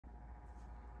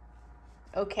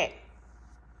Okay,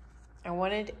 I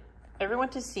wanted everyone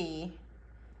to see,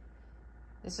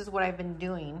 this is what I've been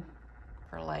doing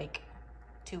for like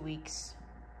 2 weeks.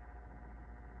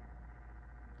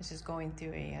 This is going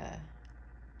through a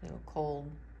little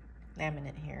cold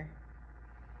laminate here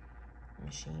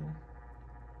machine.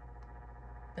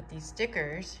 But these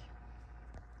stickers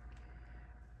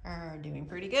are doing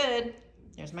pretty good.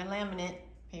 There's my laminate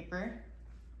paper.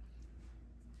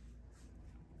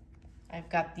 I've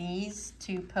got these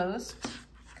 2 posts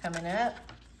coming up.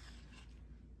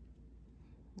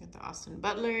 Got the Austin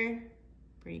Butler,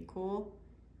 pretty cool.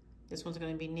 This one's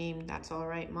gonna be named That's All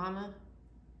Right Mama.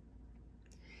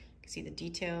 You can see the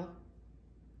detail.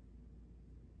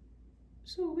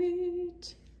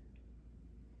 Sweet.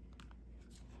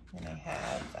 And I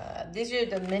have, these are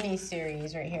the mini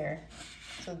series right here.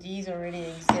 So these already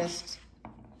exist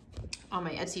on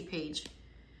my Etsy page.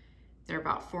 They're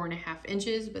about 4.5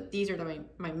 inches, but these are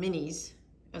my minis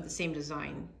of the same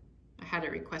design. I had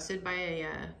it requested by a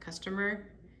customer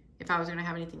if I was gonna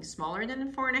have anything smaller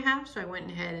than 4.5, so I went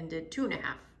ahead and did 2.5.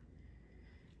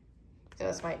 So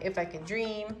that's my If I Can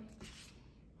Dream.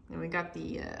 And we got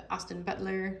the Austin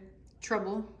Butler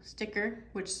Trouble sticker,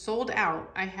 which sold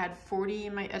out. I had 40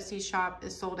 in my Etsy shop.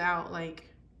 It sold out like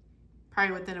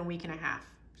probably within a week and a half.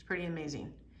 It's pretty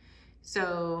amazing.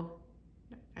 So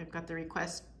I've got the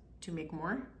request to make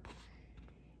more,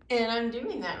 and I'm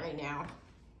doing that right now.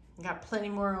 Got plenty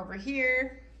more over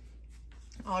here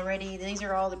already. These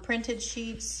are all the printed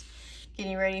sheets,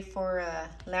 getting ready for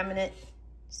laminate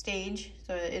stage.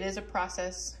 So it is a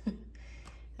process.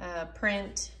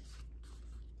 Print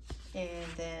and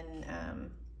then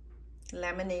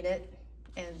laminate it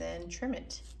and then trim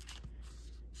it.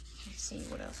 Let's see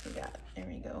what else we got. There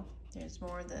we go. There's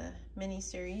more of the mini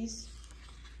series.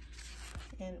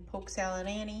 And Poke Salad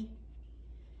Annie,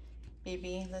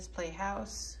 Baby Let's Play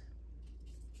House.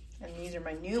 And these are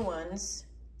my new ones,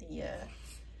 the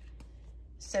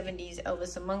 70s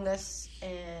Elvis Among Us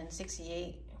and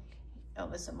 68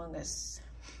 Elvis Among Us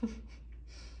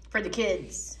for the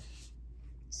kids.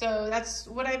 So that's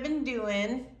what I've been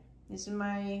doing. This is all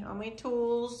my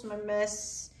tools, my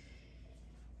mess.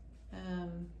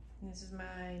 This is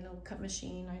my little cut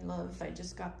machine I love. I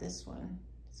just got this one,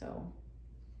 so.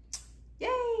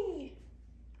 Yay!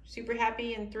 Super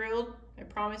happy and thrilled. I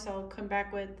promise I'll come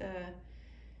back with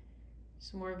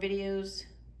some more videos.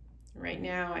 Right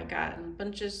now I got a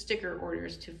bunch of sticker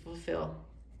orders to fulfill.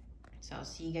 So I'll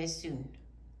see you guys soon.